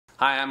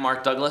Hi, I'm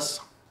Mark Douglas.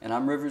 And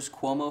I'm Rivers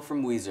Cuomo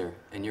from Weezer,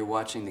 and you're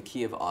watching The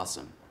Key of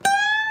Awesome.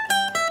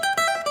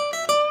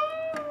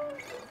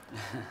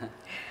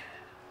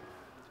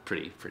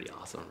 Pretty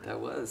awesome. That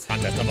was.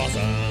 Contest of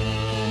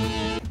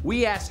Awesome.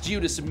 We asked you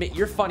to submit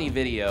your funny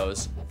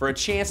videos for a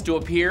chance to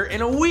appear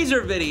in a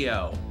Weezer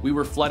video. We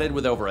were flooded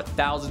with over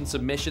 1,000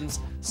 submissions.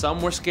 Some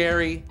were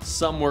scary,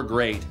 some were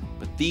great,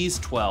 but these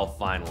 12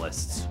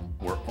 finalists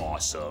were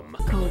awesome.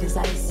 Cold as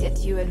ice, yet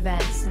you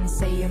advance and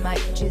say you might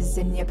jizz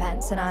in your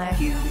pants, and I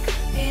puke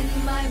in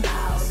my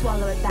mouth.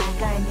 Swallow it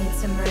back, I need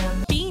some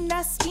room.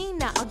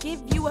 Spina, I'll give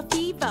you a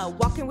fever.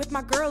 Walking with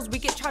my girls, we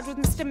get charged with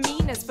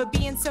misdemeanors for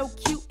being so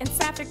cute and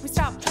sapphic. We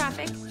stop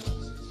traffic.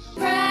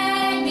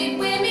 Pregnant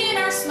women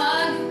are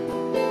smug.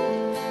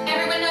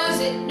 Everyone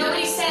knows it,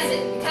 nobody says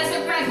it because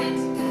they're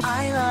pregnant.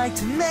 I like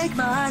to make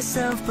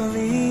myself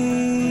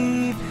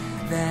believe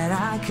that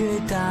I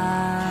could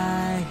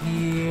die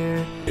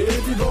here.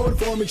 If you're voting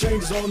for me,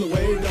 change is on the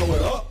way. Know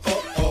it.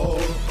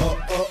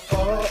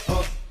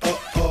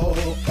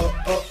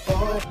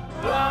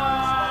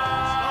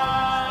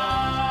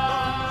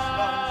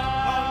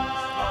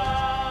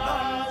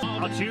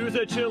 I'll choose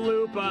a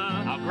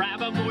chalupa. I'll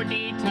grab a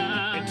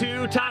gordita. And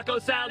 2 taco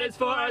salads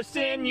for our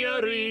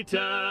senoritas.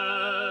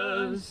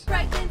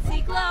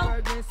 Pregnancy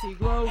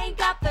glow. Ain't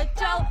got the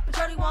dough, but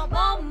Jody want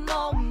more.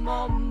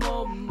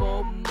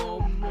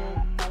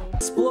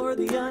 Explore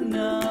the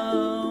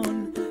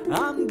unknown.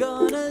 I'm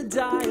gonna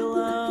die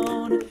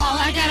alone. All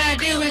I gotta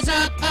do is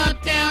up,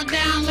 down,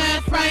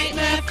 left,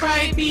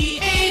 right, be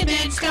aim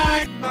and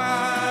start.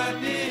 My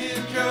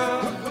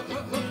ninja.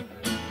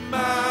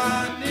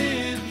 My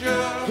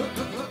ninja.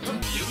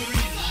 You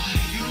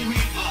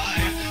read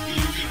fire.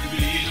 You can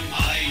read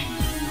my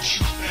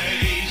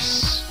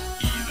face.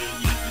 Even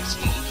if it's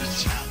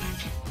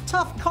photosonic.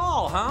 Tough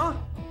call, huh?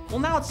 Well,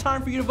 now it's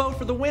time for you to vote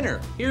for the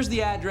winner. Here's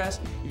the address.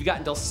 You've got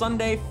until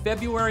Sunday,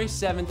 February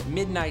 7th,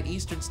 midnight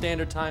Eastern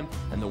Standard Time,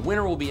 and the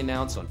winner will be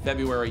announced on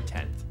February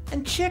 10th.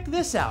 And check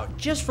this out.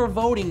 Just for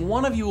voting,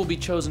 one of you will be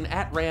chosen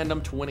at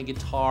random to win a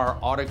guitar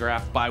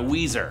autographed by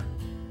Weezer.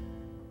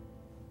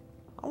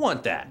 I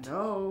want that.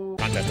 No.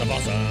 Contest of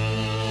Awesome.